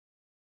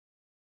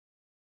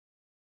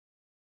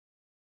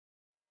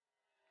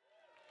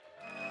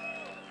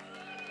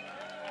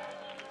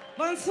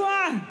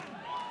Bonsoir.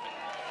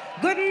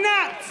 Good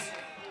night.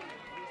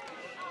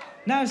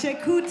 Now,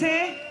 j'écoute.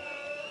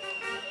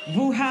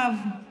 Vous have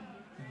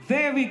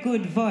very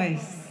good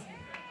voice.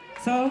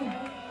 So,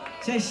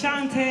 je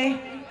chante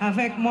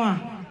avec moi.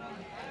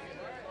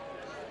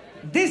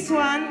 This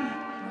one,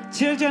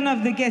 Children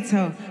of the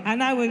Ghetto,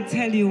 and I will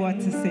tell you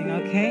what to sing,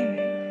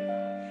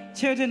 okay?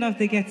 Children of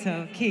the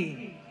Ghetto,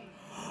 key.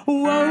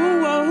 Whoa,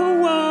 whoa,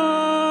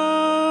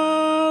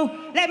 whoa.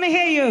 Let me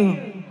hear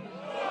you.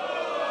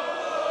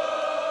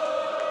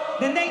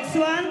 The next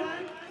one.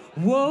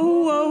 Whoa,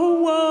 whoa,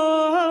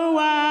 whoa,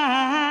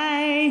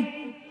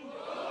 why?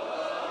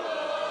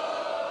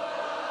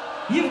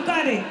 You've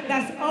got it.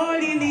 That's all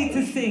you need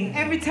to sing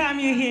every time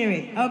you hear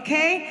it,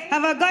 okay?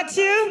 Have I got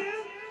you?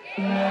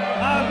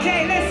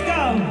 Okay, let's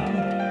go.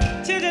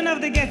 Children of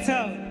the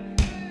Ghetto.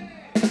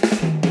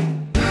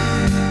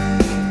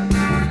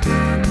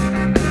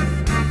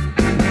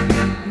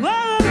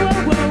 Whoa, whoa,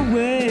 whoa,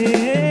 whoa.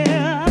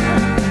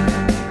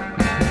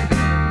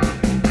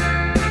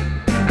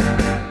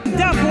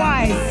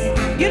 Dubwise.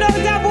 You know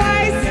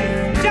Dubwise?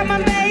 Drum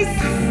and bass.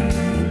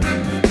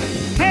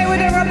 Hey, with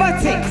the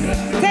Robotiks.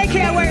 Take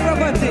care away,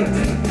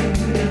 Robotiks.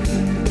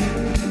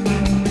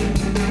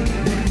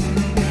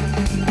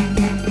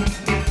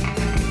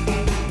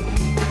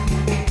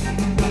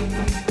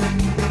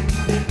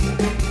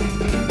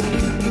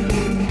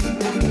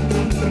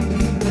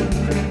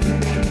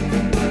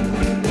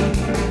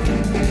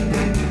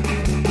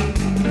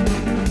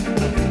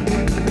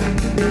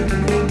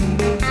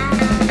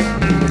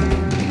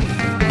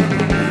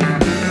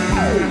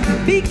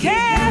 Be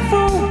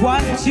careful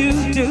what you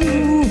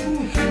do,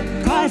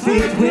 'cause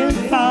it will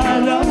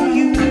follow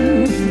you.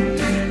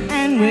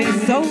 And we're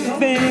so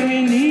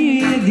very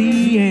near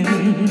the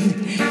end,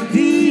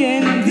 the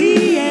end,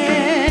 the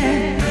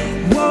end.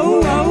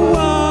 Whoa, whoa,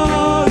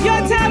 whoa.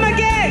 Your time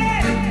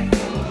again.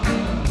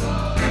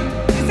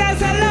 It sounds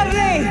so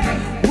lovely.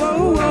 Whoa,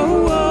 whoa,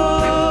 whoa.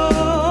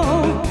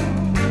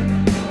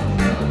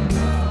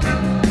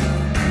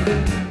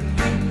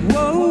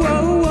 Whoa,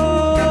 whoa, whoa.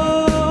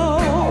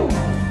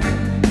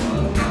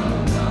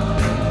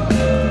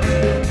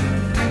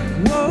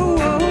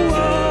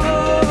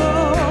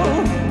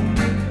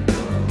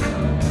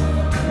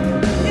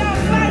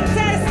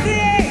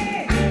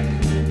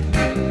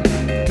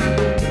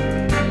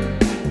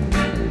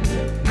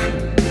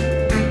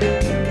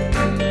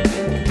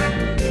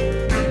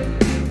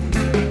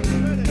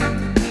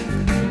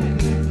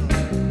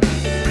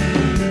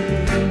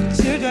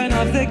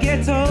 Of the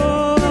ghetto.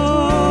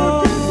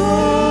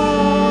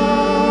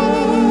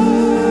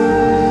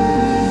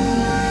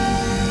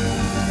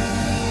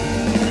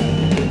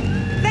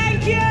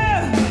 Thank you.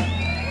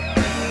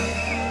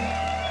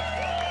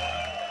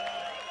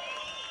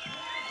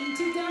 Une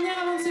petite dernière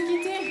avant de se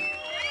quitter.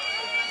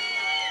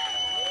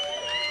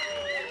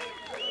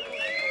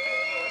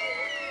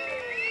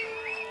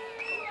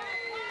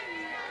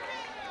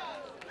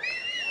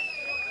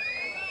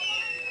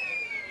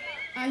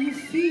 How you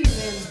feeling?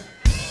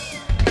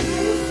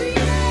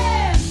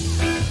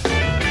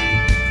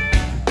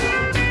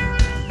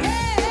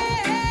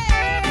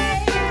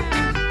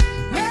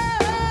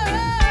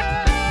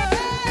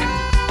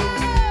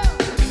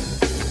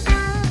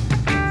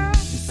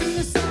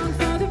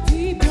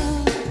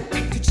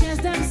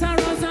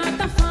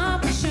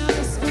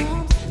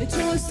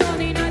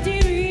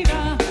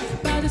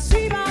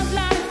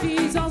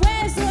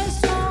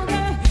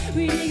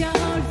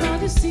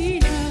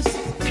 Sinners.